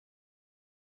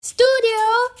Studio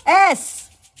S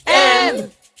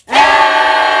M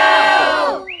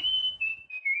L.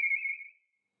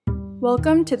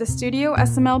 Welcome to the Studio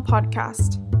SML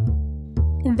podcast.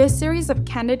 In this series of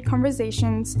candid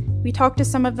conversations, we talk to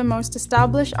some of the most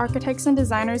established architects and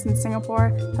designers in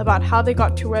Singapore about how they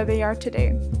got to where they are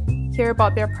today. Hear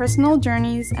about their personal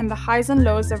journeys and the highs and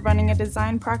lows of running a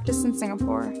design practice in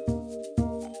Singapore.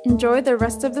 Enjoy the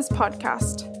rest of this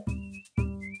podcast.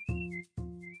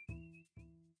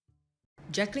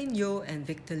 Jacqueline Yeo and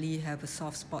Victor Lee have a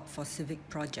soft spot for civic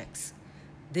projects.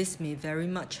 This may very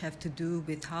much have to do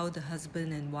with how the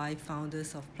husband and wife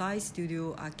founders of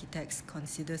Plystudio Architects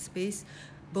consider space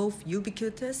both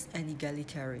ubiquitous and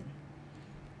egalitarian.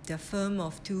 Their firm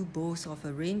of two boasts of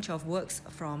a range of works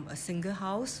from a single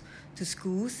house to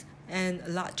schools and a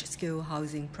large-scale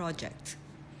housing project.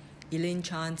 Elaine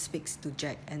Chan speaks to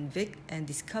Jack and Vic and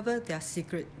discover their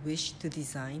secret wish to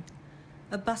design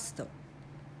a bus stop.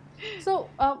 So,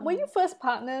 were you first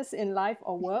partners in life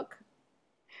or work?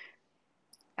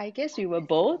 I guess we were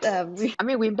both.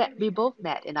 We both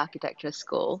met in architecture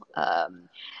school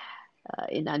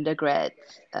in undergrad.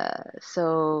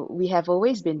 So we have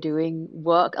always been doing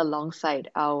work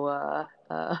alongside our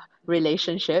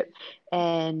relationship,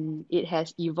 and it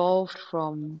has evolved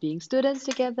from being students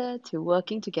together to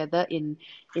working together in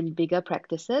bigger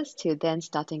practices to then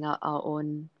starting out our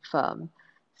own firm.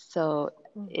 So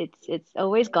it's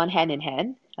always gone hand in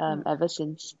hand ever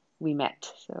since we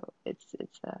met. So it's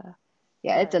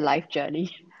a life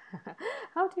journey.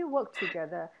 How do you work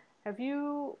together? Have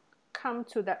you come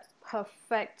to that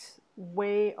perfect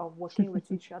way of working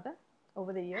with each other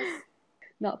over the years?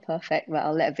 Not perfect, but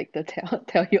I'll let Victor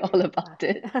tell you all about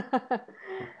it.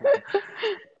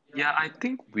 Yeah, I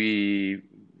think we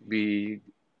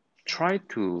try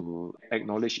to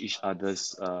acknowledge each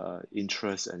other's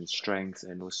interests and strengths,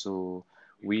 and also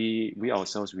we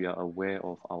ourselves we are aware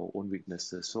of our own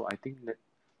weaknesses. So I think that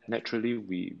naturally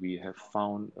we have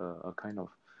found a kind of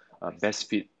best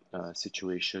fit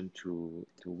situation to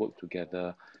work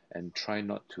together and try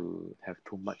not to have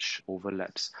too much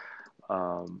overlaps.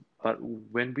 But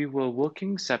when we were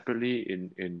working separately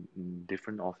in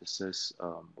different offices,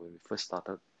 when we first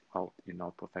started out in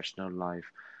our professional life,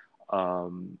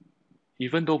 um,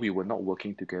 even though we were not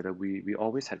working together, we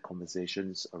always had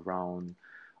conversations around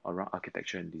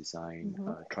architecture and design,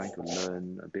 trying to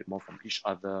learn a bit more from each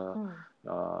other,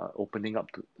 opening up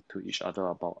to each other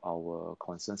about our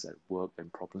concerns at work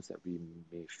and problems that we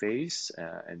may face,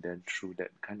 and then through that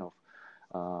kind of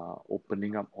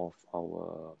opening up of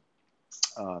our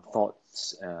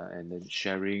thoughts and then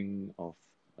sharing of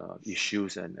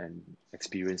issues and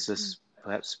experiences.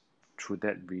 Perhaps through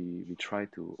that we try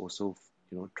to also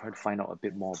try to find out a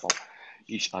bit more about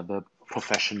each other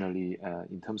professionally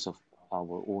in terms of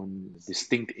our own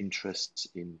distinct interests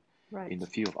in Right. the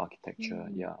field of architecture.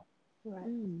 Yeah.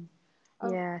 Right.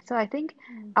 Yeah, so I think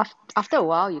after a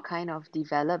while, you kind of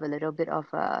develop a little bit of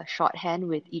a shorthand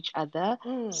with each other.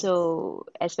 So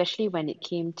especially when it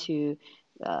came to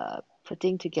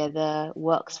putting together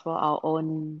works for our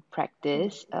own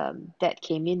practice, that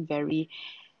came in very,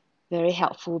 very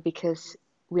helpful because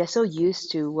we are so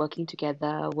used to working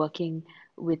together, working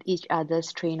with each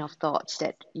other's train of thoughts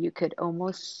that you could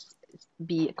almost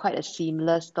be quite a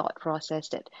seamless thought process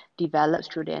that develops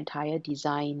through the entire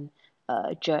design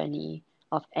journey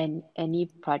of any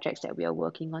projects that we are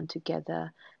working on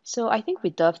together. So I think we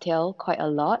dovetail quite a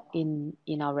lot in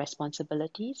our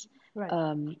responsibilities.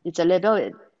 Right. It's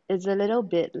a little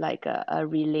bit like a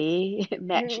relay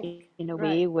match in a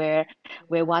way Right.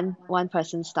 where one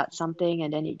person starts something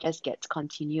and then it just gets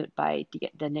continued by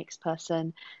the next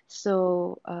person.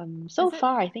 So so Is it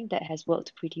far I think that has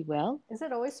worked pretty well. is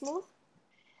it always smooth?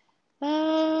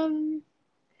 Um,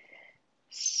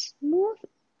 Smooth,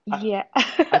 yeah.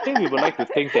 I think we would like to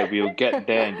think that we'll get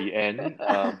there in the end.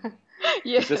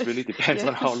 It just really depends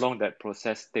on how Yes, long that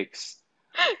process takes.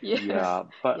 yes, Yeah,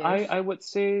 but yes. I would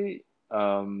say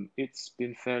it's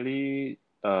been fairly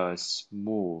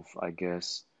smooth, I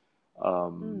guess,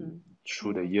 um,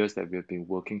 through the years that we've been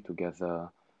working together.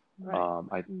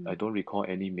 Right. I don't recall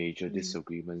any major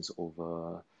disagreements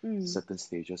over certain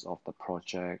stages of the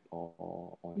project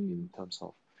or in terms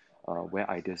of where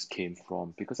ideas came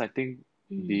from, because I think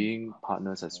being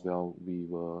partners as well, we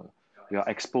are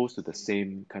exposed to the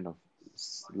same kind of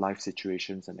life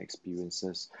situations and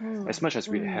experiences as much as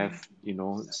we have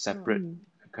separate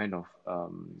kind of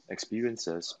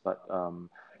experiences, but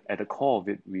at the core of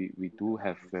it we do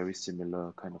have very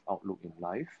similar kind of outlook in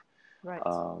life, Right.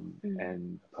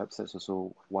 and perhaps that's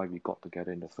also why we got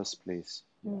together in the first place.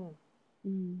 Yeah.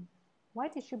 Why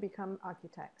did you become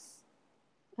architects?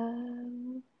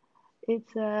 Um,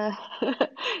 It's a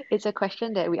it's a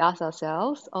question that we ask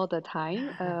ourselves all the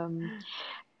time.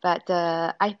 But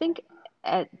I think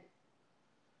at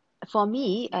for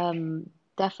me,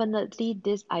 definitely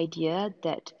this idea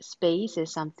that space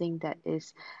is something that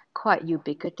is quite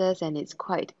ubiquitous and it's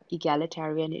quite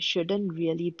egalitarian. It shouldn't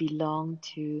really belong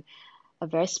to a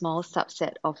very small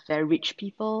subset of very rich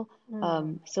people.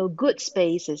 So good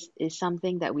space is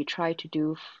something that we try to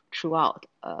do throughout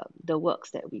the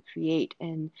works that we create,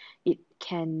 and it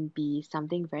can be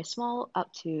something very small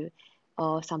up to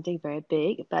or something very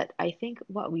big. But I think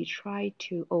what we try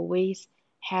to always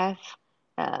have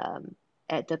um,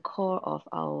 at the core of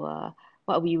our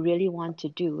what we really want to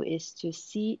do is to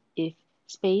see if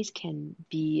space can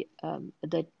be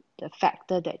the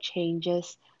factor that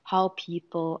changes how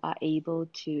people are able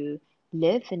to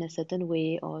live in a certain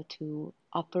way or to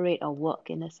operate or work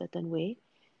in a certain way.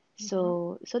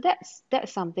 So that's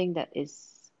something that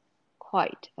is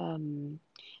quite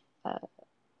uh,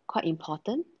 quite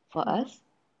important for us.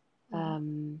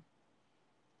 Um,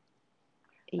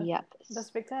 Does, yep. does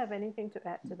Victor have anything to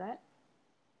add to that?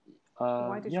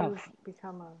 Why did Yeah, you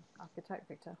become an architect,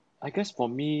 Victor? I guess for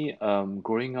me,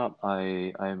 growing up,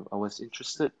 I was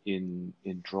interested in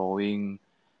drawing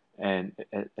and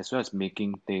as well as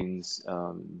making things,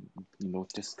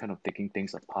 just kind of taking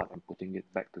things apart and putting it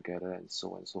back together and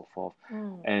so on and so forth.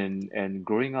 And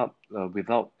growing up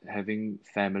without having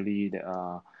family that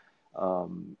are,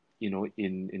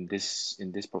 in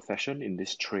this profession, in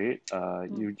this trade,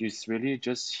 you just really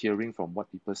just hearing from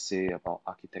what people say about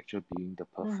architecture being the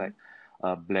perfect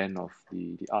blend of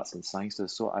the arts and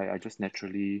sciences. So I just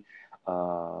naturally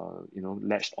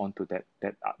latched onto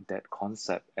that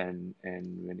concept, and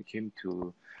when it came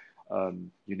to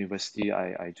university,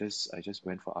 I just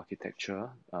went for architecture,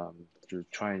 to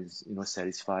try and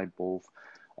satisfy both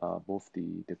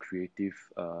the creative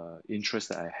interest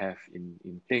that I have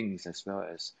in things, as well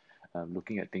as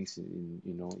looking at things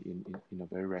in a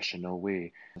very rational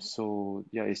way. So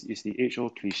yeah, it's the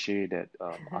age-old cliche that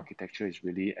architecture is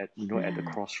really at the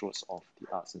crossroads of the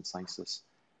arts and sciences.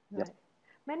 Yep. Right.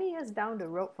 Many years down the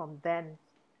road from then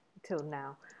till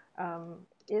now,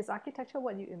 is architecture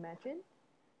what you imagine?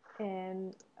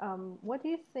 And what do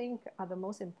you think are the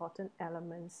most important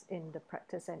elements in the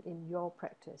practice and in your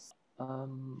practice?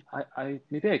 I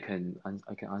maybe I can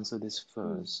answer this Mm.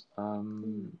 first.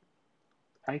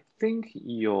 I think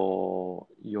your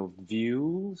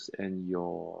views and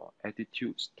your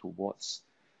attitudes towards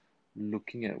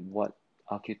looking at what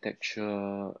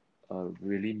architecture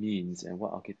really means and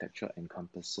what architecture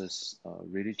encompasses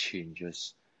really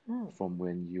changes Mm. from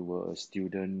when you were a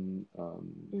student,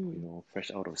 Mm,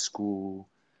 fresh out of school,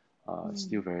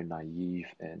 still mm, very naive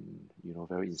and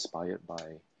very inspired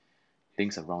by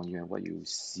things around you and what you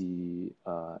see,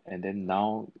 and then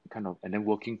now and then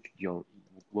working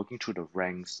through the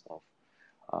ranks of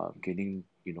gaining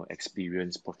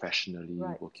experience professionally,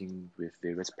 Right. working with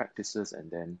various practices, and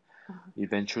then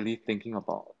eventually thinking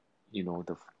about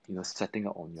the setting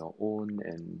up on your own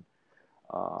and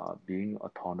being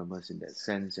autonomous in that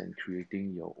sense and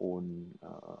creating your own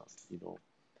you know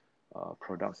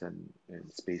products and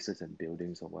spaces and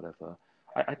buildings or whatever.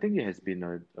 I think it has been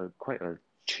a quite a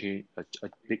change, a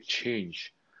big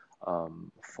change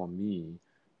for me,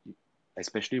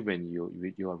 especially when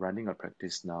you are running a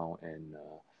practice now, and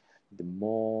the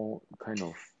more kind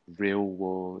of real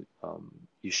world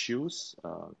issues,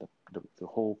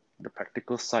 the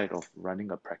practical side of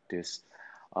running a practice,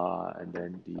 and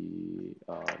then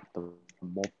the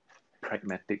more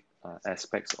pragmatic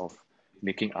aspects of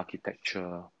making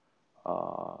architecture,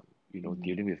 uh,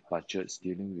 dealing with budgets,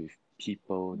 dealing with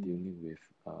people, dealing with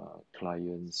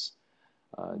clients,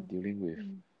 dealing with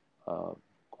mm, uh,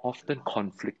 often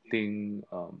conflicting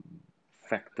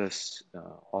factors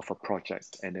of a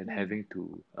project, and then mm, having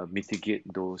to mitigate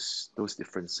those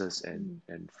differences and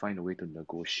mm, find a way to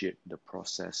negotiate the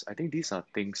process. I think these are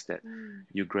things that mm,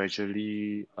 you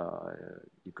gradually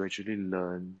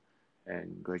learn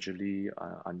and gradually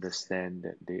understand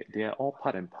that they are all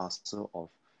part and parcel of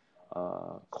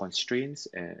constraints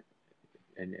and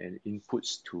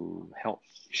inputs to help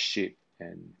shape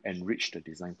and enrich the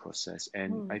design process.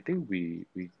 And I think we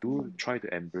do mm, try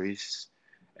to embrace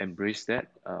that,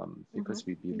 because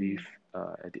we believe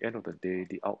mm, at the end of the day,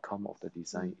 the outcome of the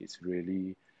design is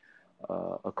really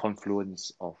a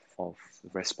confluence of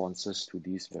responses to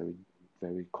these very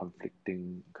very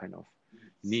conflicting kind of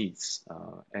needs,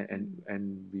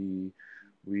 and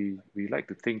we like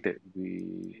to think that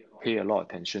we pay a lot of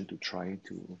attention to trying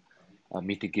to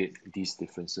mitigate these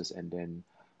differences, and then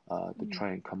to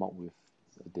try and come up with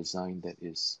a design that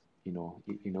is in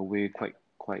a way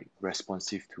quite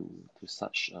responsive to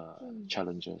such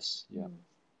challenges. Yeah.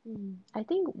 I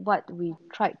think what we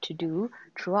tried to do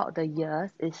throughout the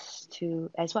years is to,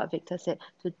 as what Victor said,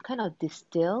 to kind of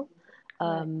distill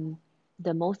Right.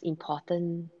 the most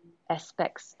important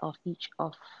aspects of each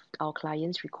of our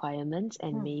clients' requirements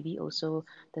and maybe also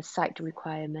the site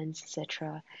requirements,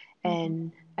 etc.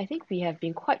 And I think we have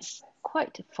been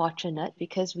quite fortunate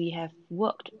because we have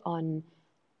worked on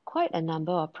quite a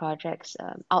number of projects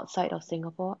outside of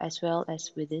Singapore as well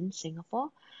as within Singapore.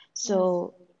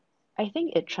 So I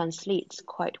think it translates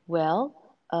quite well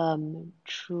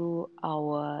through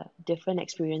our different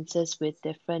experiences with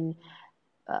different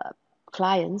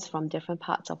clients from different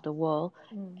parts of the world,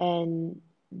 and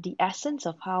the essence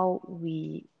of how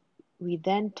we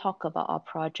then talk about our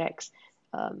projects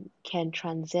can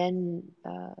transcend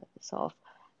sort of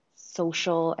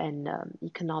social and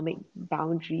economic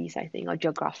boundaries, I think, or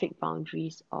geographic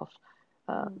boundaries of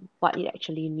what it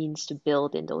actually means to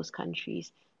build in those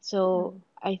countries. So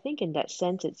I think in that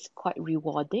sense, it's quite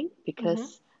rewarding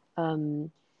because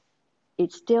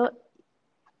it's still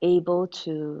able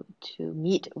to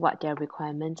meet what their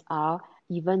requirements are,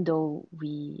 even though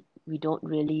we don't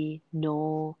really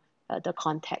know the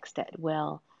context that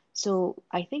well. So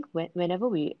I think whenever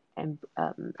we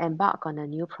embark on a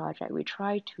new project, we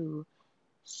try to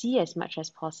see as much as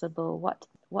possible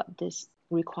what these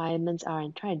requirements are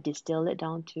and try and distill it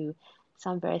down to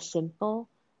some very simple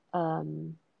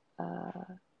um,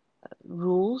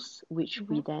 rules, which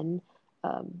we then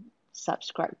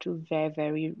subscribe to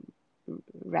very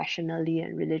rationally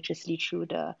and religiously through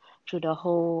the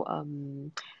whole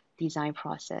design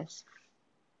process.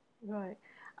 Right.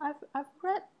 I've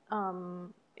read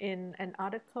in an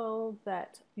article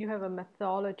that you have a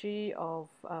methodology of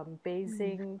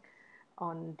basing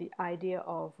on the idea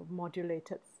of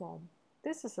modulated form.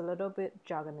 This is a little bit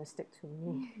jargonistic to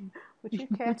me. Would you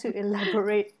care to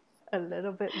elaborate a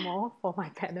little bit more for my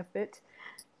benefit?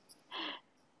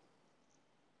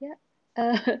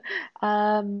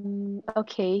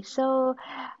 Okay, so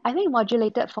I think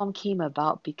modulated form came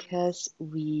about because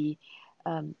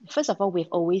first of all,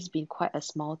 we've always been quite a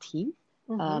small team.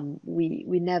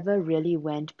 We never really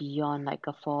went beyond like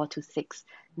a 4 to 6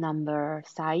 number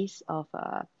size of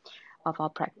our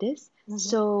practice.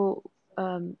 So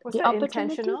Was the that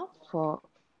opportunity intentional for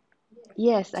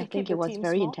yes, I to keep think the it was team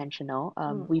very small? intentional.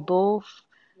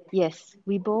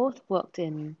 We both worked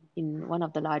in one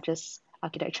of the largest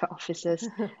architecture offices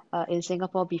in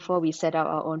Singapore before we set up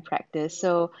our own practice.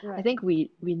 So I Right. think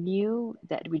we knew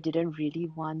that we didn't really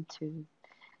want to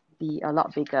be a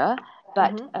lot bigger,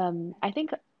 but I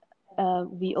think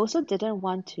we also didn't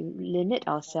want to limit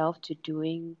ourselves to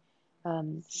doing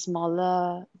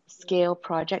smaller scale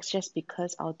projects just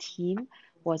because our team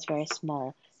was very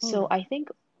small. So I think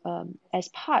as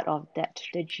part of that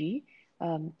strategy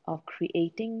of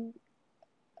creating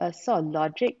a sort of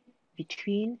logic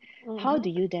between how do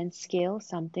you then scale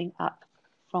something up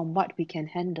from what we can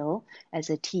handle as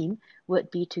a team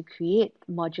would be to create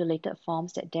modulated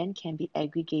forms that then can be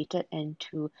aggregated and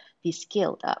to be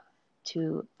scaled up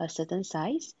to a certain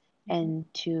size and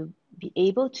to be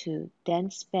able to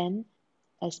then spend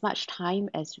as much time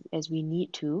as we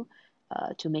need to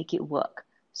make it work.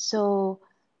 So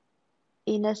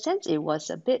in a sense, it was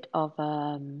a bit of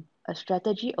a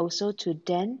strategy also to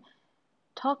then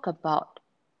talk about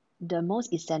the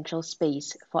most essential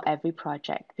space for every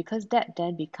project because that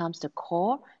then becomes the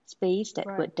core space that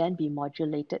Right. would then be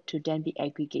modulated to then be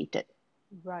aggregated,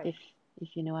 Right.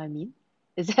 if you know what I mean.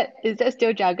 Is that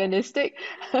still jargonistic?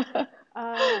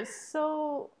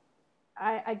 So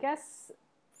I guess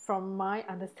from my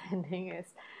understanding is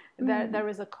that there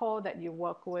is a core that you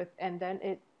work with and then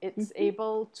it's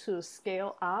able to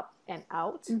scale up and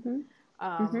out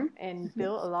and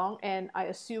build along, and I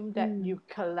assume that you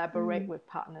collaborate with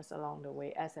partners along the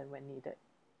way as and when needed.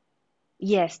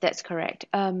 Yes, that's correct.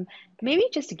 Maybe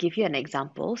just to give you an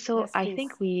example. So Yes, I please.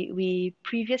 think we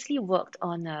previously worked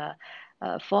on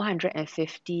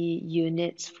 450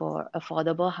 units for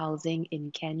affordable housing in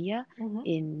Kenya,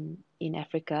 in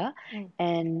Africa.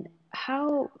 And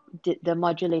how did the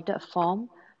modulated form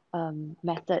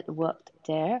method worked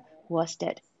there was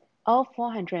that all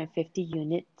 450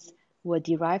 units were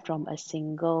derived from a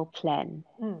single plan.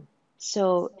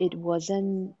 So it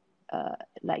wasn't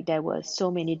like there were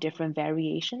so many different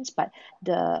variations, but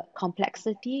the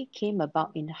complexity came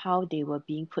about in how they were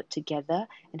being put together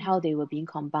and how they were being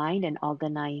combined and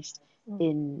organized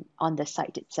on the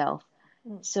site itself.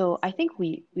 So I think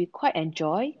we quite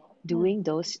enjoy doing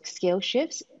those scale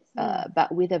shifts,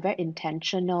 but with a very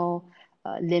intentional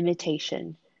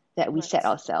limitation that we set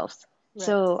Right. ourselves. Right.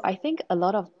 So I think a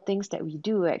lot of things that we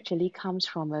do actually comes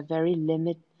from a very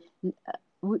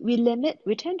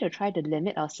we tend to try to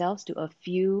limit ourselves to a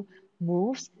few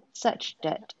moves such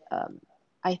that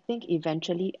I think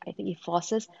it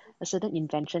forces a certain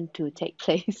invention to take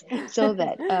place so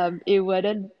that it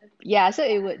wouldn't, yeah, so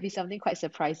it would be something quite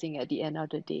surprising at the end of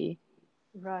the day.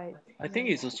 Right. I think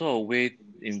Right. it's also a way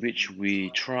in which we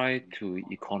try to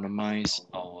economize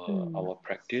Mm, our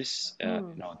practice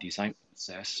Mm. in our design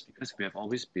process because we have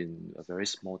always been a very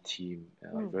small team,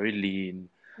 Mm. very lean,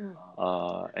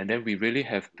 Mm. and then we really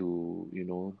have to,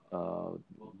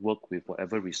 work with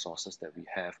whatever resources that we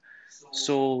have.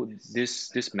 So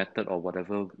this method or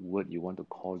whatever word you want to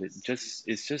call it,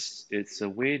 it's a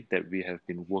way that we have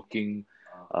been working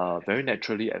very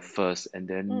naturally at first, and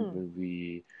then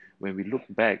Mm. when we look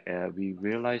back, we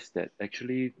realize that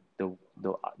actually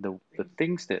the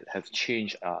things that have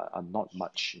changed are not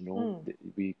much. Mm.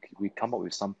 We come up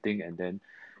with something, and then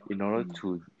in order mm,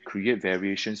 to create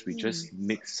variations, we mm, just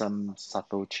make some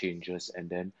subtle changes, and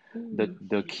then mm,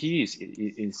 the key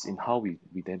is in how we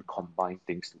then combine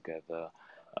things together.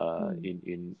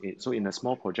 mm, So in a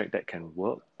small project that can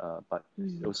work, but it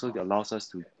mm, also allows us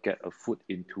to get a foot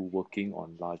into working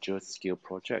on larger scale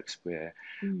projects where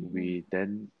mm, we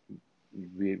then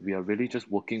we are really just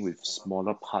working with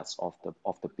smaller parts of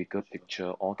the bigger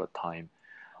picture all the time,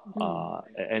 mm,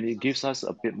 and it gives us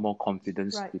a bit more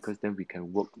confidence Right. because then we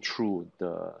can work through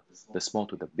the small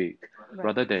to the big, Right.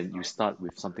 rather than you start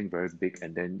with something very big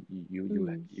and then mm, you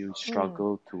Mm.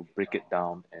 struggle to break it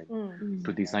down and Mm.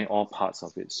 to mm, design all parts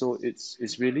of it. So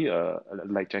it's really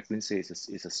like Jacqueline says,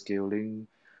 it's a scaling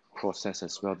process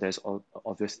as well. There's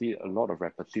obviously a lot of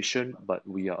repetition, but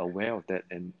we are aware of that,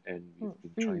 and Mm. we've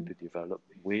been trying mm, to develop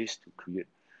ways to create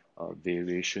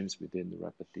variations within the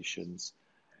repetitions.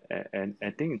 And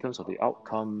I think in terms of the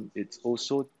outcome, it's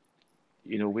also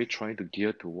in a way trying to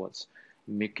gear towards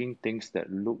making things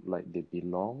that look like they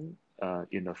belong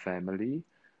in a family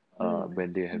Mm.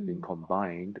 when they have been mm,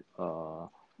 combined, mm,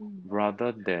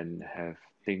 rather than have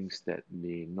things that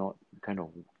may not kind of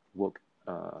work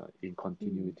in mm,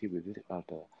 continuity with each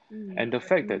other. mm, And the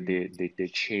fact that mm, they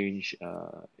change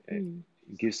it mm,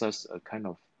 gives us a kind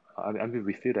of, I mean,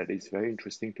 we feel that it's very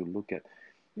interesting to look at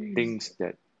mm, things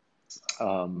that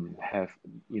have,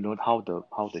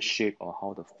 how the shape or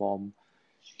how the form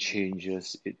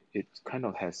changes. It kind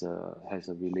of has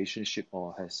a relationship,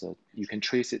 or has a, you can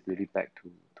trace it really back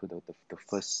to the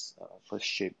first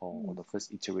shape, or mm, the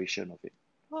first iteration of it,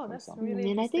 Oh, for that's example. really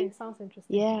And I interesting. think, Sounds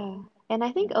interesting. yeah, and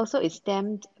I think also it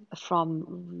stemmed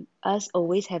from us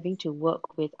always having to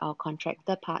work with our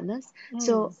contractor partners. Mm.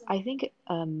 So I think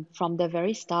from the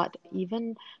very start,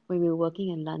 even when we were working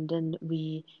in London,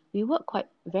 we work quite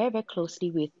very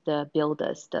closely with the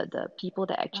builders, the people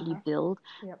that actually Uh-huh. build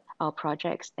Yep. our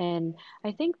projects. And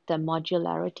I think the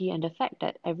modularity and the fact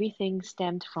that everything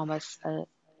stemmed from a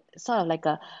sort of like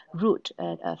a root, a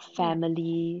Mm.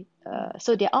 family. Mm.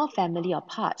 So they're all family or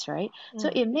parts, right? So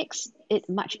Mm. it makes it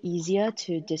much easier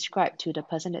to describe to the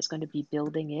person that's going to be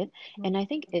building it. Mm. And I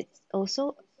think it's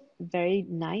also very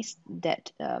nice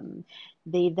that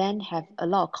they then have a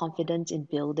lot of confidence in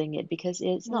building it, because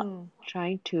it's not Mm.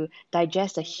 trying to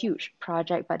digest a huge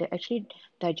project, but they're actually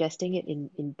digesting it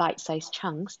in bite-sized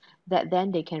chunks that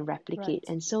then they can replicate. Right.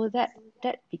 And so that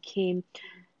became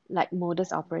like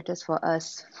modus operators for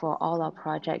us for all our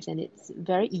projects, and it's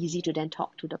very easy to then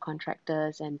talk to the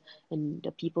contractors and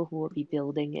the people who will be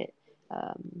building it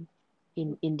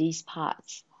in these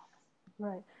parts.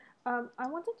 Right. I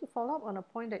wanted to follow up on a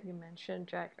point that you mentioned,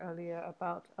 Jack, earlier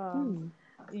about Mm,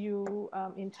 you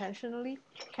intentionally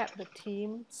kept the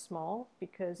team small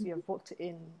because you have worked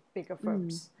in bigger mm,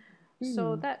 firms. So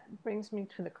mm, that brings me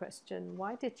to the question,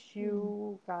 why did mm.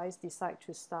 you guys decide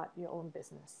to start your own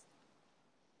business?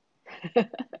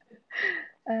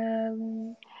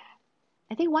 um,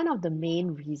 I think one of the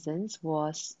main reasons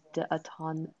was the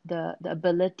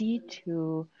ability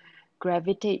to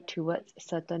gravitate towards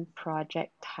certain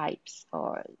project types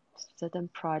or certain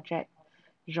project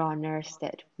genres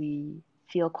that we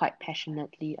feel quite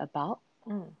passionately about.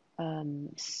 Mm.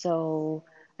 So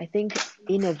I think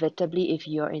inevitably, if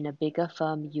you're in a bigger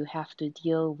firm, you have to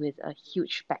deal with a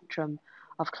huge spectrum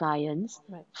of clients,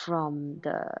 Right. from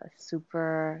the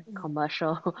super Mm.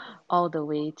 commercial all the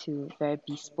way to very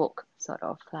bespoke sort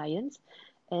of clients.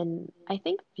 And I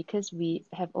think because we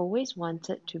have always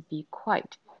wanted to be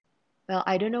quite, well,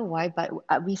 I don't know why, but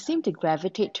we seem to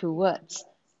gravitate towards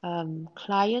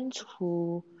clients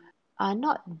who are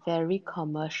not very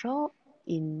commercial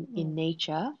in Mm.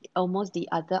 nature, almost the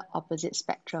other opposite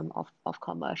spectrum of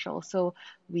commercial. So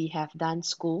we have done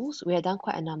schools, we have done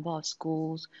quite a number of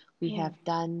schools, we Mm. have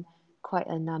done quite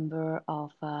a number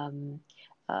of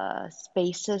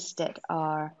spaces that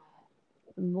are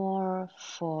more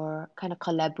for kind of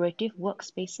collaborative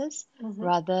workspaces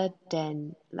rather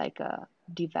than like a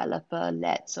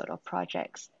developer-led sort of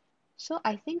projects. So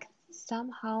I think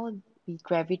somehow we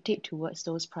gravitate towards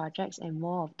those projects, and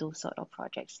more of those sort of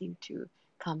projects seem to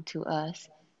come to us.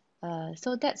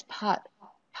 So that's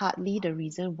partly the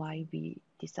reason why we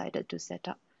decided to set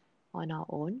up on our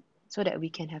own, so that we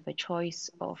can have a choice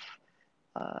of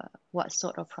what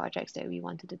sort of projects that we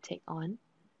wanted to take on.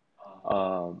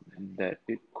 That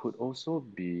it could also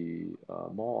be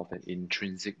more of an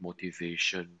intrinsic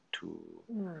motivation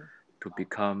to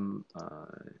become,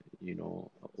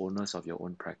 owners of your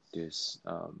own practice.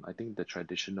 I think the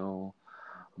traditional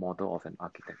model of an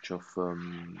architecture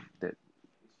firm, that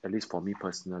at least for me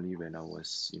personally, when I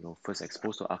was, first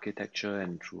exposed to architecture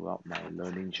and throughout my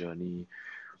learning journey,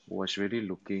 was really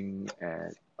looking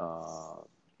at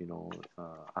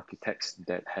architects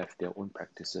that have their own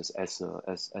practices as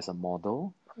a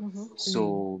model.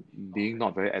 So being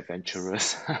not very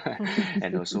adventurous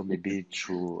and also maybe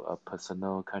through a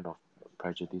personal kind of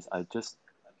prejudice,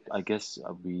 I guess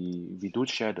we do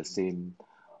share the same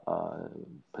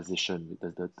position,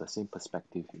 the same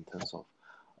perspective in terms of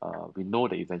we know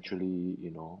that eventually,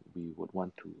 we would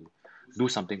want to do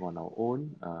something on our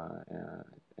own,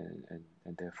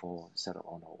 and therefore set up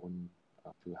on our own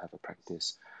to have a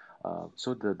practice.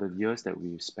 So the years that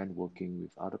we spent working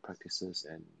with other practices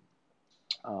and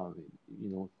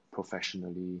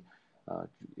professionally,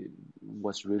 it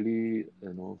was really,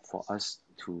 for us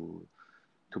to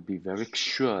be very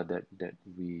sure that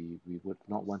we would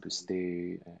not want to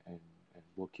stay and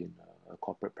work in a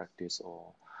corporate practice,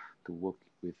 or to work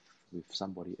with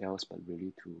somebody else, but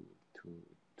really to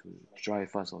to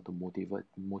drive us, or to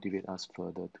motivate us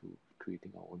further to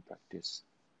creating our own practice.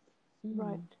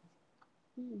 Right.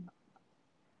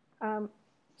 Mm.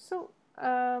 So,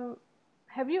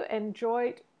 have you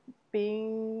enjoyed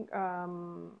being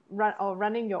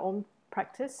running your own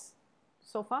practice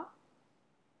so far?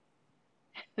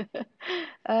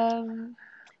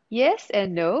 Yes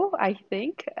and no, I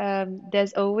think.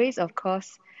 There's always, of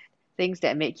course, things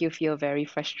that make you feel very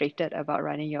frustrated about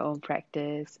running your own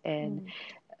practice,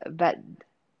 but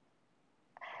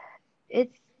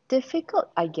it's difficult,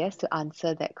 I guess, to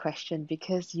answer that question,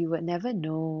 because you would never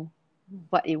know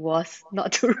what it was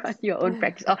not to run your own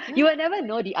practice. Or you will never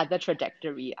know the other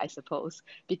trajectory, I suppose,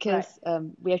 because Right.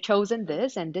 we have chosen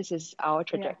this, and this is our Yeah.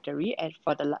 trajectory, and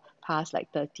for the past like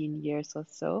 13 years or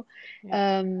so.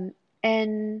 Yeah.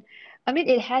 And I mean,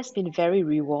 it has been very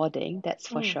rewarding, that's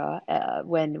for Mm. sure,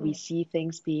 when we see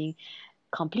things being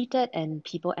completed and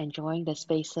people enjoying the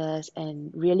spaces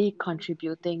and really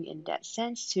contributing in that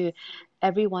sense to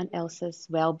everyone else's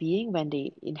well-being when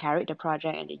they inherit the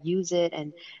project and they use it,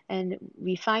 and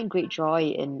we find great joy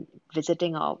in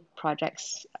visiting our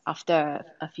projects after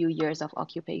a few years of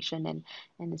occupation,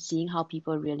 and seeing how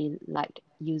people really liked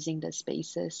using the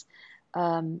spaces.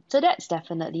 So that's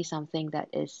definitely something that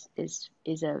is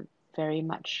a very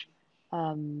much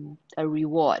a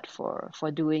reward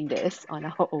for doing this on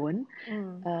our own.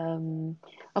 Mm. Um,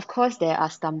 of course, there are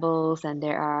stumbles and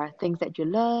there are things that you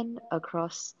learn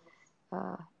across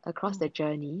the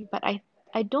journey, but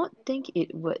I don't think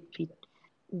it would be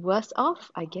worse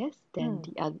off, I guess, than Mm.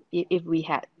 the other if we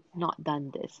had not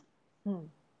done this. Mm.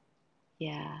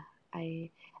 Yeah,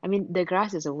 I mean the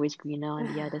grass is always greener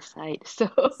on the other side, so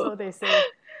So they say.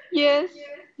 yes,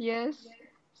 yes.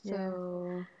 Yeah.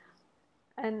 So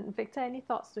And Victor, any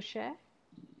thoughts to share?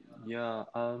 Yeah,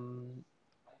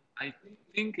 I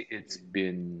think it's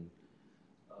been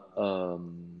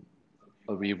um,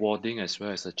 a rewarding as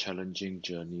well as a challenging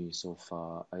journey so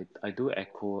far. I do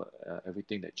echo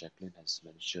everything that Jacqueline has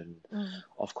mentioned. Mm.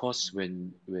 Of course,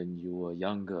 when you were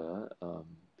younger,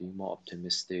 being more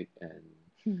optimistic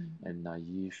and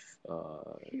naive,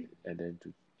 and then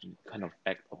to kind of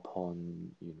act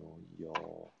upon,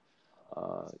 your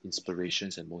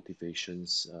inspirations and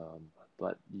motivations.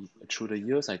 But through the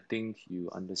years, I think you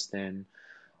understand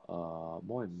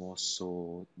more and more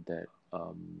so that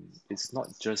it's not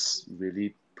just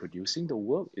really producing the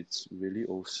work, it's really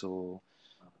also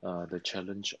the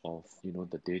challenge of,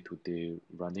 the day-to-day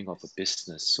running of a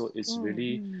business. So it's Mm.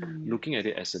 really looking at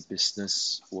it as a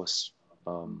business was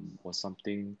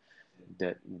something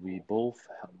that we both,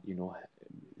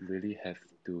 really have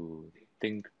to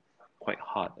think quite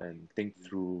hard and think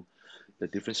through the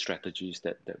different strategies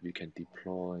that we can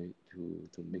deploy to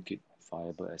make it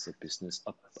viable as a business,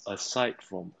 aside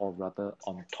from, or rather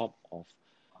on top of,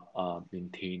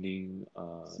 maintaining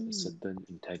a certain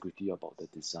integrity about the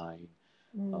design,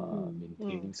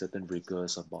 maintaining certain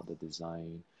rigors about the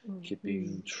design,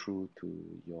 keeping true to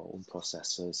your own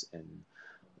processes, and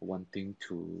wanting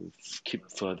to keep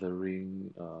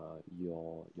furthering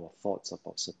your thoughts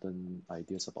about certain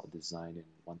ideas about design, and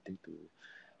wanting to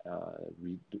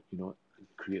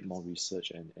create more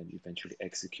research, and eventually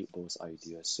execute those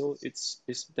ideas. So it's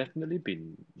definitely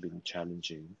been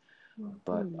challenging,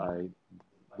 but I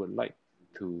would like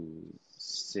to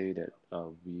say that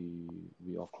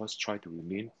we of course try to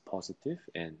remain positive,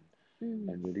 and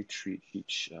really treat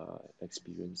each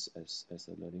experience as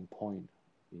a learning point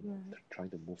in trying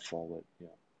to move forward. Yeah.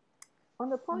 On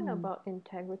the point about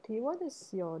integrity, what is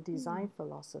your design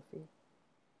philosophy?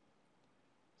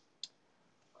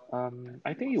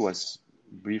 I think it was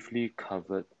briefly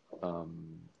covered um,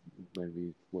 when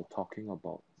we were talking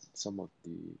about some of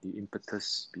the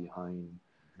impetus behind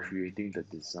creating the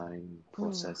design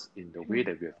process in the way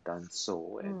that we have done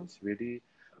so. And it's really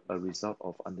a result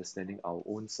of understanding our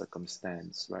own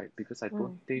circumstance, right? Because I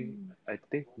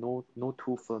think no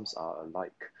two firms are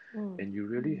alike. And you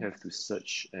really have to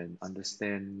search and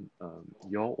understand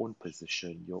your own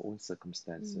position, your own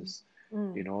circumstances,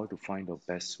 in order to find the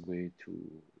best way to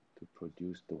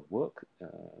produce the work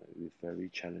with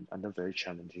under very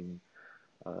challenging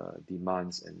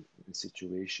demands and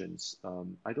situations.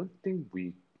 I don't think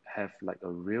we have like a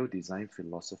real design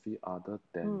philosophy other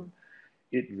than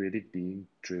it really being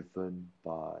driven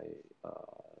by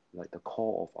like the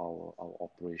core of our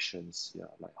operations. Yeah,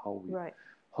 like Right.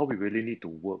 how we really need to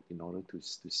work in order to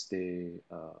stay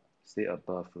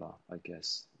above lah, I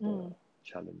guess, the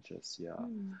challenges. Yeah.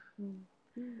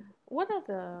 What are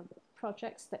the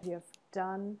projects that you have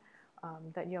done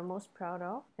that you're most proud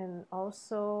of? And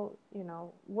also,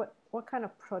 what kind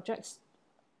of projects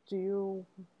do you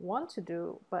want to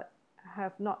do but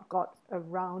have not got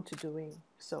around to doing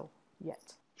so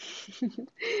yet?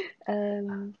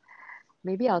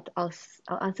 Maybe I'll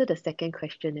answer the second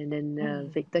question, and then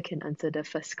Victor can answer the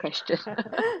first question.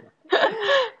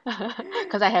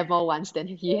 Because I have more ones than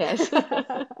he has.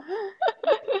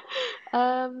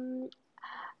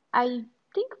 I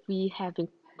think we have been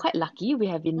quite lucky. We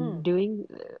have been doing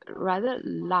rather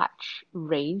large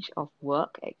range of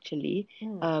work actually,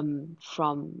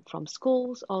 from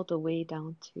schools all the way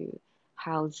down to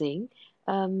housing.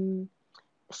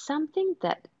 Something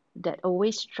that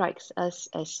always strikes us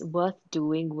as worth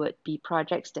doing would be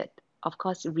projects that, of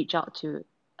course, reach out to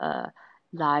a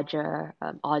larger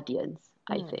audience,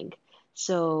 I think.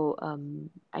 So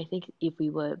I think if we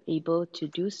were able to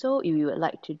do so, if we would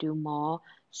like to do more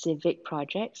civic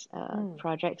projects,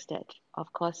 projects that,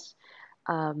 of course,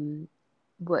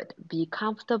 would be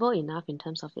comfortable enough in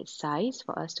terms of its size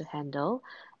for us to handle,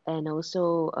 and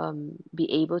also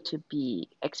be able to be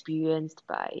experienced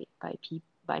by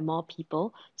more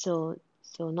people. So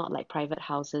not like private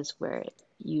houses where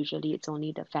usually it's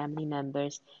only the family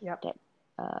members Yep. that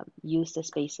use the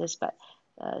spaces, but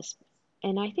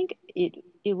and I think it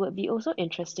would be also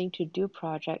interesting to do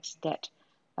projects that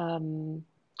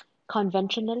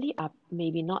conventionally are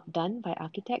maybe not done by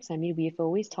architects. I mean, we've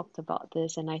always talked about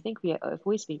this, and I think we have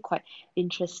always been quite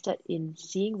interested in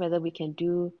seeing whether we can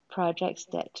do projects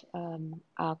that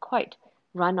are quite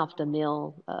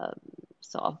run-of-the-mill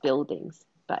sort of buildings,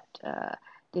 but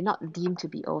they're not deemed to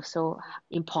be also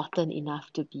important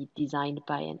enough to be designed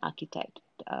by an architect,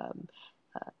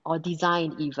 or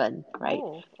designed even, right?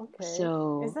 Oh, okay.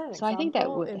 So Is there an I think that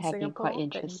example would in have been quite Singapore that you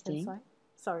can interesting. cite?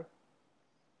 Sorry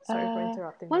for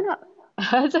interrupting One there.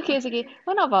 of it's okay, it's okay.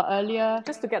 One of our earlier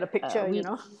Just to get a picture, we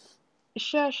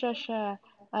sure.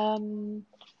 Um,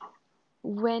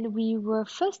 when we were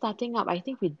first starting up, I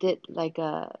think we did like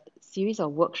a series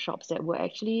of workshops that were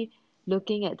actually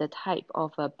looking at the type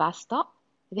of a bus stop.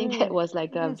 I think that was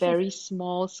like a very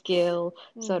small scale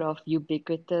sort of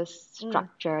ubiquitous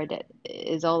structure that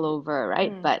is all over,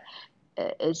 right? But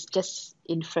it's just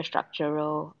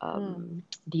infrastructural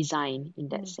design in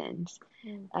that sense.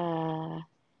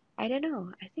 I don't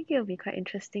know. I think it'll be quite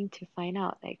interesting to find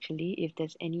out actually if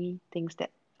there's any things that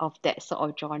of that sort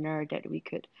of genre that we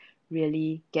could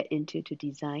really get into to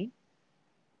design.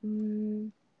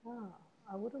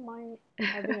 I wouldn't mind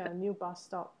having a new bus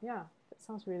stop. Yeah, that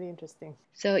sounds really interesting.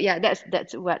 So yeah,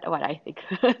 that's what I think.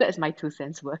 That's my 2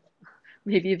 cents worth.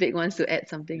 Maybe Vic wants to add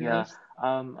something Yeah. else.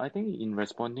 I think in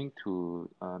responding to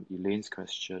Elaine's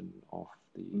question of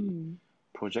the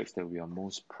projects that we are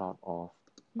most proud of,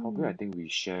 probably I think we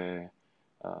share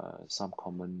some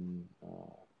common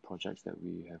projects that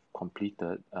we have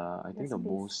completed. I think Yes, the please.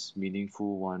 most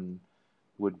meaningful one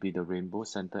would be the Rainbow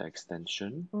Center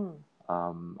extension.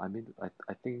 I mean,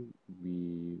 I think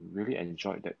we really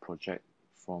enjoyed that project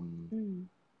from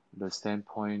the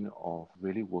standpoint of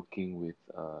really working with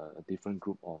a different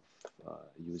group of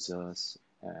users,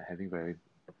 having very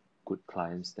good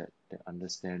clients that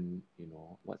understand,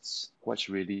 what's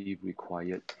really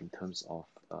required in terms of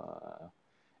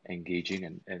engaging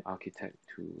an architect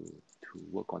to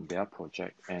work on their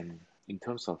project. And in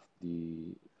terms of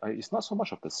it's not so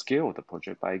much of the scale of the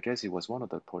project, but I guess it was one of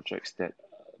the projects that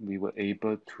we were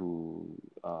able to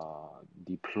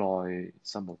deploy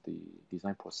some of the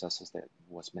design processes that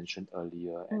was mentioned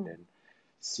earlier, and then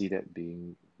see that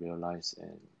being realized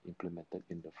and implemented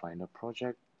in the final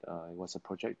project. It was a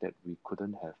project that we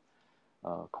couldn't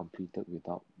have completed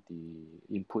without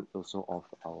the input also of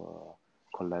our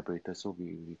collaborators. So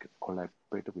we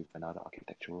collaborated with another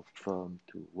architectural firm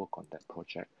to work on that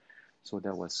project. So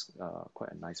that was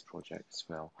quite a nice project as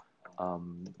well.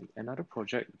 Another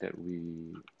project that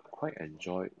we quite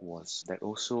enjoyed was that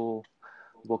also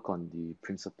work on the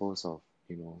principles of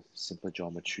simple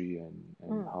geometry and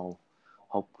how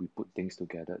we put things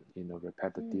together in a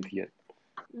repetitive yet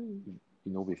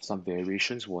with some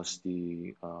variations, was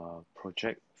the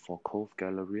project for Cove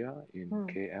Galleria in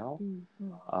KL.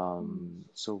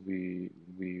 So we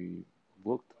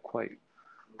worked quite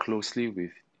closely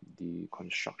with the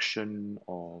construction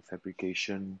or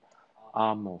fabrication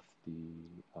arm of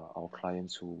our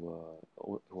clients who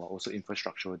are also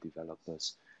infrastructural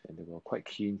developers, and they were quite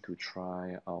keen to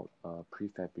try out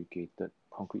prefabricated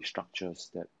concrete structures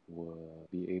that will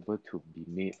be able to be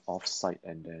made off-site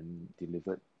and then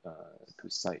delivered to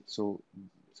site. So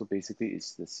basically,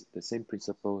 it's the same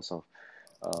principles of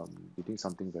building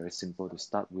something very simple to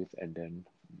start with, and then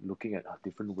looking at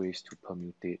different ways to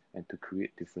permutate and to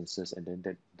create differences, and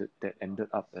then that ended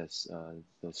up as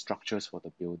the structures for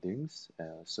the buildings.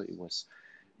 So it was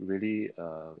really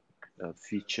a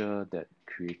feature that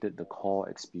created the core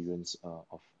experience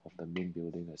of the main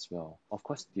building as well. Of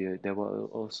course, there were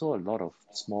also a lot of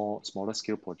smaller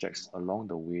scale projects along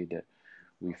the way that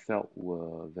we felt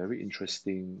were very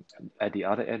interesting at the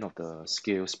other end of the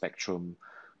scale spectrum,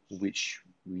 which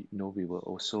we were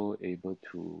also able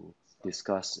to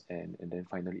discuss and then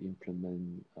finally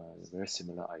implement very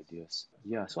similar ideas.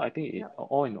 Yeah, so I think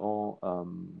all in all,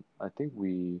 I think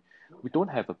we don't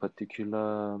have a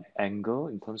particular angle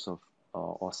in terms of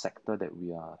or sector that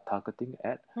we are targeting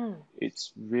at.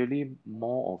 It's really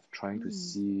more of trying to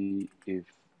see if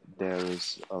there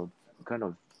is a kind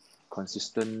of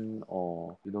consistent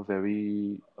or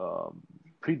very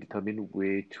predetermined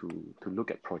way to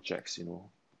look at projects,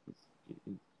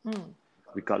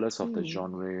 regardless of the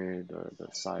genre, the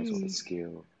size or the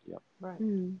scale. Yeah. Right.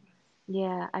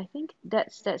 Yeah, I think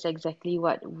that's exactly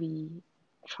what we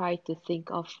try to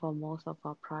think of for most of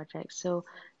our projects. So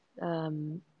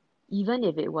even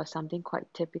if it was something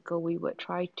quite typical, we would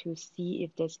try to see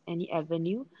if there's any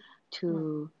avenue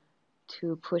to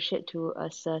push it to a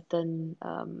certain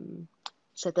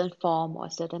form or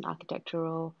certain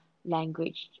architectural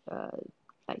language,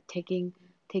 like taking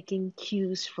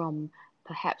cues from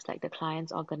perhaps like the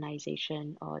client's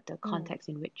organization or the context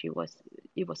in which it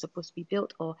was supposed to be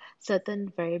built, or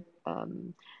certain very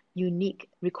unique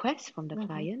requests from the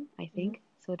client, I think.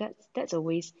 So that's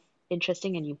always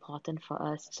interesting and important for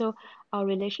us. So our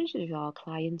relationship with our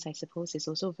clients, I suppose, is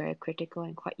also very critical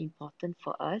and quite important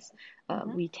for us.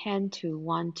 We tend to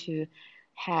want to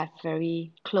have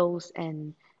very close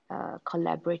and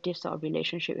collaborative sort of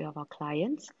relationship with our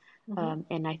clients.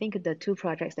 And I think the two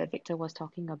projects that Victor was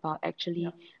talking about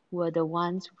actually were the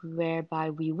ones whereby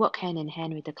we work hand in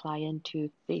hand with the client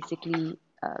to basically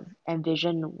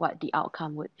envision what the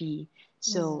outcome would be.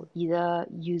 So either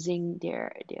using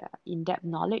their in-depth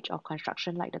knowledge of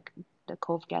construction, like the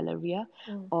Cove Galleria,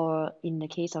 or in the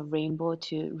case of Rainbow,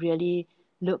 to really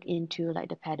look into like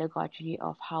the pedagogy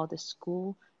of how the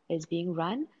school is being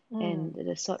run, and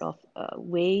the sort of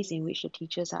ways in which the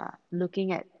teachers are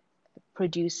looking at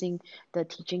producing the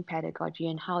teaching pedagogy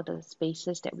and how the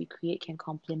spaces that we create can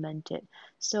complement it.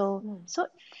 So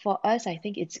for us, I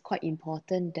think it's quite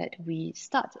important that we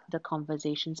start the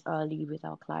conversations early with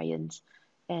our clients,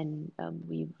 and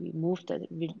we move the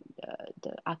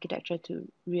architecture to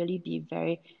really be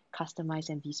very customized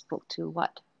and bespoke to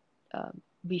what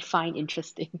we find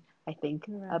interesting, I think,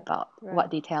 about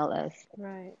what they tell us.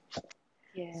 Right.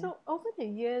 Yeah. So over the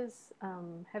years,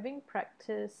 having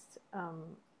practiced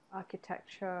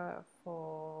architecture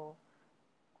for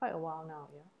quite a while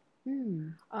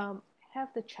now,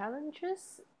 have the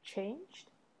challenges changed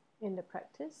in the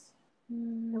practice?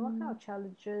 And what kind of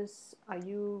challenges are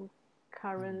you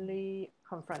currently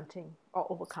confronting or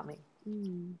overcoming?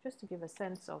 Just to give a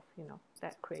sense of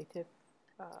that creative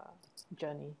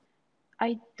journey.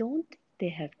 I don't they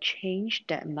have changed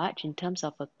that much in terms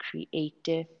of a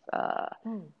creative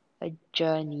Mm. a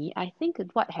journey. I think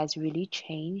that what has really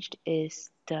changed is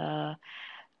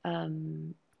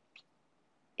um,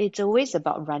 it's always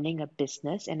about running a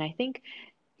business, and I think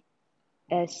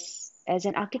as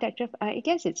an architecture, I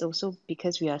guess it's also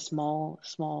because we are a small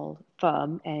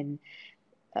firm, and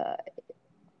uh,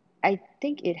 I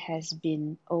think it has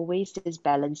been always this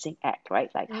balancing act,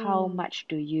 right? Like Mm. how Mm.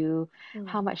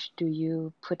 much do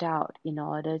you put out in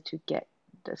order to get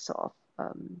the sort of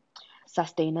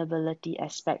sustainability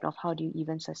aspect of how do you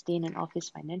even sustain an office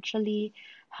financially?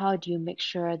 How do you make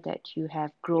sure that you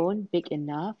have grown big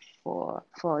enough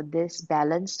for this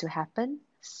balance to happen?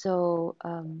 So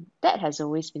that has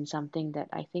always been something that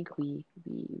I think we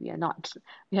are not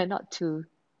we are not too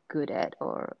good at,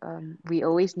 or we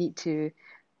always need to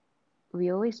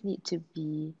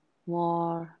be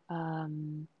more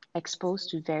exposed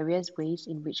to various ways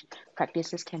in which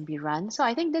practices can be run. So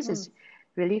I think this Mm. is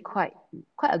really quite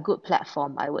a good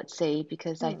platform, I would say,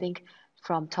 because I Mm. think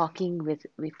from talking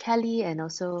with Kelly and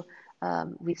also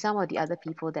with some of the other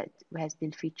people that has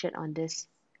been featured on this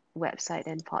website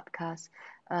and podcast,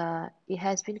 it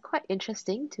has been quite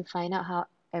interesting to find out how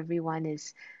everyone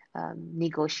is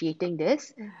negotiating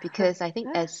this, because I think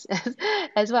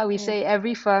as what we Yeah. say,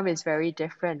 every firm is very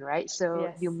different, right? So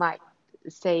Yes. you might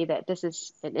say that this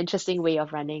is an interesting way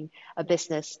of running a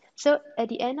business. So at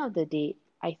the end of the day,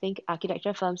 I think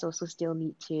architecture firms also still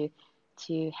need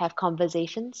to have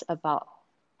conversations about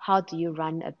how do you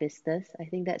run a business. I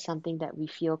think that's something that we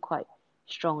feel quite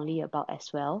strongly about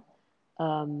as well.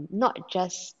 Not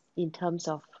just in terms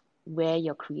of where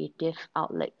your creative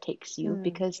outlet takes you, Mm.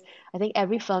 because I think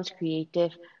every firm's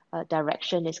creative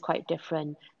direction is quite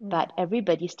different, Mm. but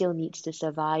everybody still needs to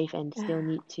survive and still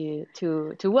need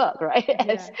to work, right?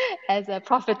 Yeah. As a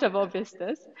profitable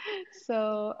business.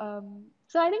 So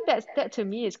I think that to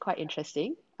me is quite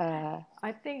interesting.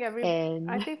 I think I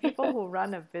And think people who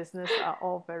run a business are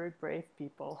all very brave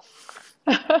people.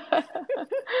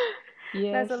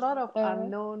 There's yes, a lot of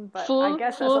unknown, but I full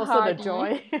guess that's also the foolhardy,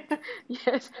 joy.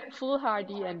 yes,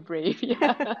 foolhardy and brave.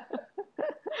 Yeah,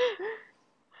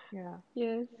 Yeah.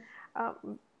 yes.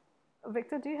 Um,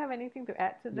 Victor, do you have anything to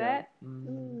add to Yeah. that?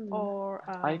 Mm, Or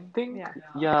I think, yeah.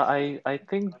 yeah, I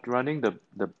think running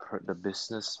the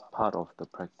business part of the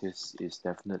practice is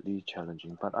definitely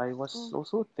challenging. But I was Mm.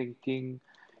 also thinking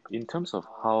in terms of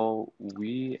how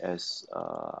we as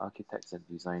architects and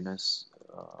designers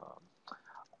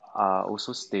are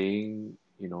also staying,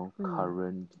 mm,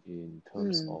 current in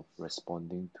terms mm, of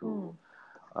responding to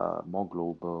Mm. more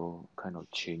global kind of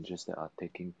changes that are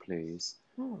taking place.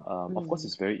 Mm. Of course, mm,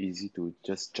 it's very easy to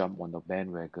just jump on the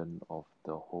bandwagon of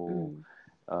the whole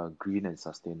mm, green and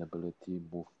sustainability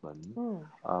movement.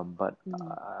 Mm. But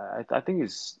mm, I think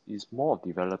it's more of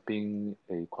developing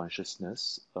a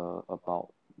consciousness uh,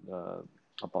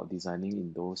 about designing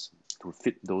in those to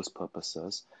fit those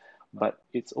purposes. But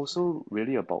it's also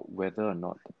really about whether or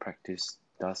not the practice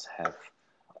does have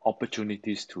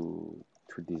opportunities to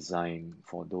design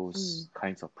for those mm,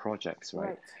 kinds of projects, right?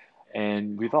 Right.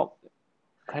 And without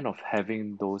kind of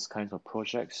having those kinds of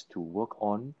projects to work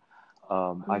on,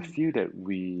 I mm, feel that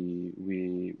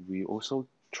we also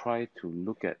try to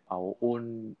look at our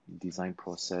own design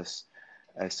process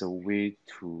as a way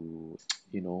to,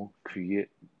 create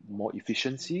more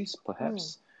efficiencies, Mm.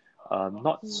 perhaps.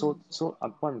 Not so mm, so.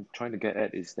 What I'm trying to get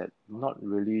at is that not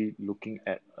really looking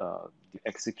at the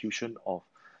execution of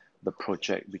the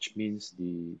project, which means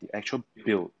the actual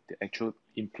build, the actual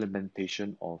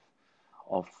implementation of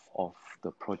of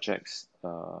the projects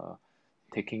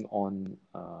taking on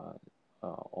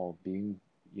or being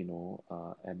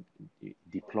and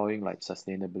deploying like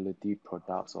sustainability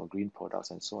products or green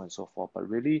products and so on and so forth, but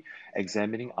really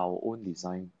examining our own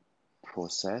design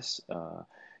process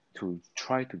to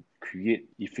try to create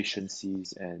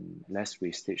efficiencies and less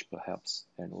wastage perhaps,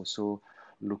 and also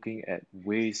looking at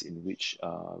ways in which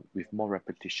with more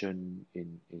repetition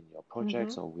in your Mm-hmm.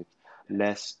 projects, or with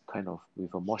less kind of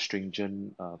with a more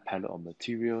stringent palette of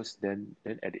materials, then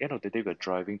at the end of the day we're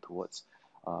driving towards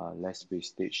less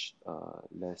wastage,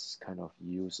 less kind of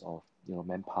use of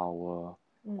manpower.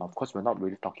 Mm. Of course, we're not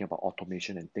really talking about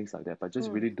automation and things like that, but just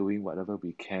Mm. really doing whatever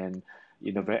we can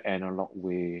in a Mm. very analog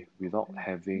way without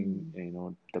having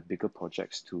mm, the bigger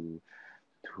projects to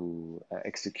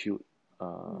execute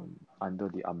Mm. under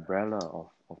the umbrella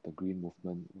of the green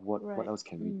movement. What Right. else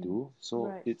can we mm, do? So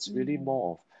Right. it's really mm,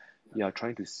 more of, yeah,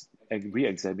 trying to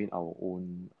re-examine our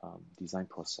own design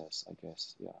process, I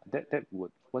guess. Yeah, that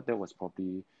was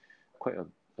probably quite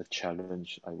a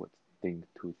challenge, I would think,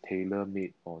 to tailor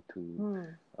made or to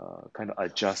Mm. kind of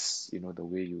adjust the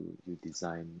way you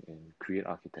design and create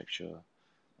architecture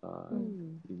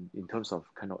in terms of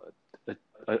kind of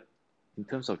in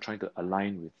terms of trying to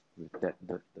align with that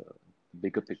the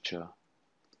bigger picture.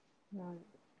 Right.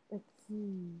 It's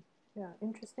yeah,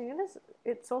 interesting, and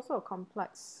it's also a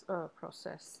complex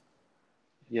process.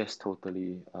 Yes,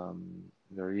 totally.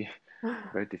 Very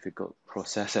very difficult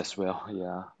process as well.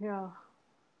 Yeah. Yeah,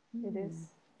 it is.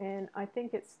 And I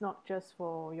think it's not just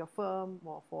for your firm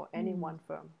or for any one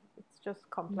firm. It's just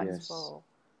complex Yes. for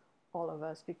all of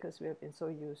us because we have been so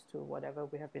used to whatever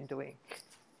we have been doing,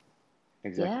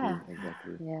 Exactly.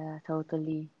 Exactly. Yeah,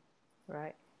 totally.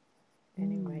 right?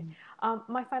 Anyway,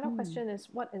 my final question is: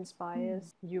 what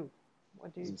inspires you?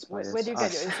 What do you Inspires where do you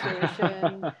get your us.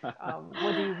 inspiration?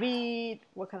 What do you read?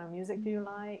 What kind of music do you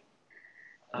like?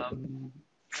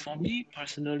 For me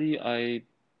personally, I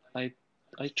I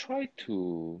try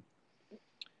to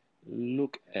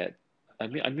look at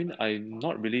I'm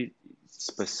not really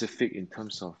specific in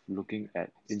terms of looking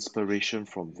at inspiration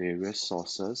from various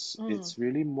sources. It's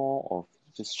really more of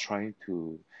just trying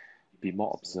to be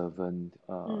more observant,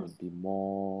 be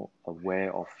more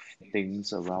aware of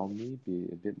things around me, be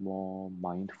a bit more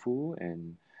mindful,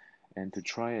 and to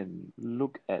try and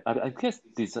look at I guess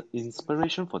this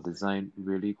inspiration for design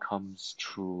really comes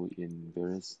through in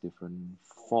various different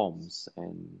forms,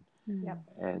 Yep.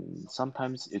 and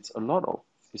sometimes it's a lot of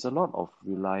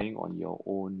relying on your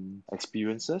own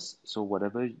experiences. So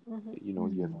whatever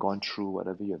you have gone through,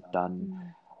 whatever you have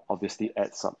done, obviously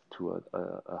adds up to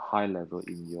a high level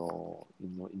in your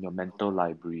mental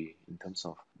library in terms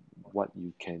of what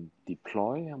you can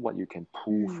deploy and what you can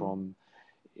pull from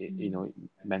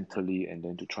mentally, and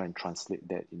then to try and translate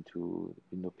that into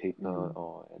paper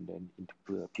or and then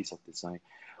into a piece of design,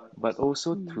 but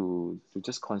also to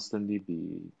just constantly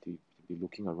be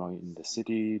looking around in the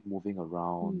city, moving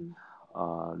around,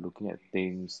 looking at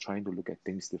things, trying to look at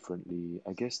things differently.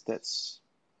 I guess that's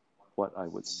what I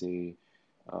would say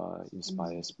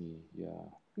inspires me. Yeah.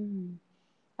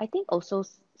 I think also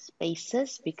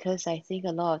spaces, because I think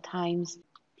a lot of times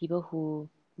people who,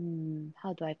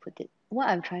 how do I put it? What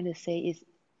I'm trying to say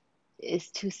is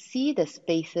to see the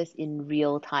spaces in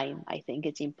real time. I think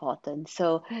it's important.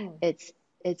 So it's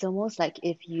almost like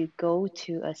if you go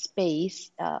to a space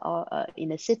or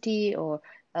in a city or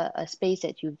a space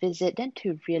that you visit, then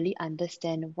to really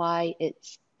understand why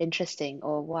it's interesting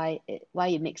or why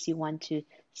it makes you want to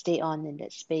stay on in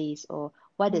that space, or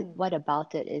what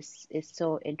about it is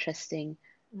so interesting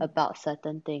about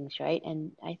certain things, right?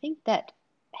 And I think that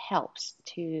helps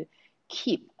to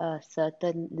keep a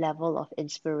certain level of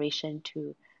inspiration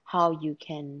to how you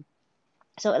can.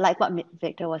 So like what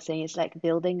Victor was saying, it's like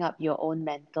building up your own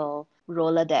mental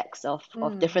Rolodex of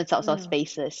different sorts of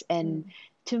spaces. And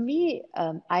to me,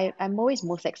 I'm always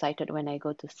most excited when I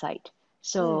go to site.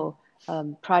 So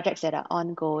projects that are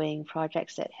ongoing,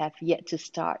 projects that have yet to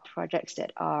start, projects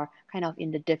that are kind of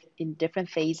in different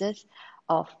phases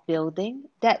of building,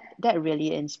 that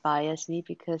really inspires me,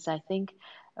 because I think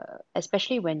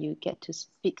especially when you get to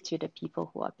speak to the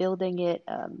people who are building it,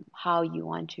 how you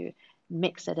want to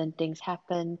make certain things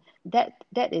happen, that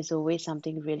is always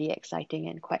something really exciting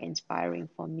and quite inspiring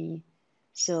for me.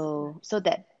 So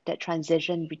that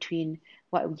transition between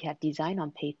what we have designed on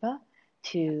paper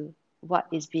to what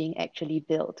is being actually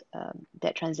built,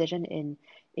 that transition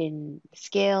in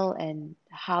scale and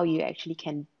how you actually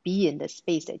can be in the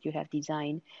space that you have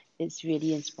designed is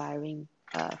really inspiring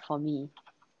for me.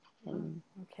 And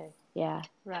Okay. yeah.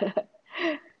 Right.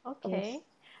 Okay. Yes.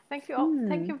 Thank you all.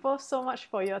 Thank you both so much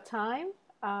for your time.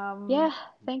 Yeah,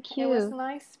 thank It was you.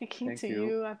 nice speaking Thank to you.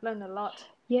 you. I've learned a lot.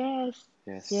 Yes.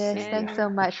 Yes, Yes, same thanks here. so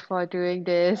much for doing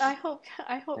this. I hope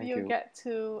Thank you you. get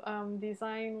to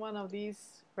design one of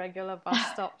these regular bus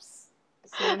stops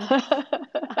soon.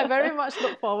 I very much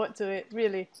look forward to it,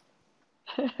 really.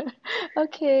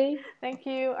 Okay. Thank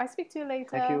you. I speak to you later.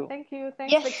 Thank you. Thank you.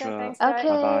 Thanks, Yes. Victor. Sure. Thanks, Jack. Okay.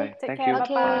 Bye-bye. Take Thank care. you. Bye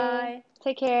Okay. bye.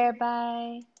 Take care.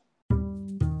 Bye.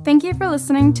 Thank you for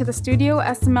listening to the Studio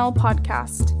SML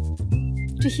podcast.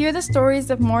 To hear the stories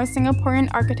of more Singaporean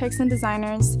architects and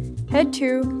designers, head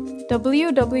to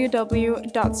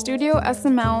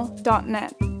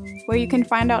www.studiosml.net, where you can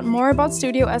find out more about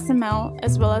Studio SML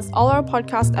as well as all our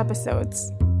podcast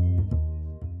episodes.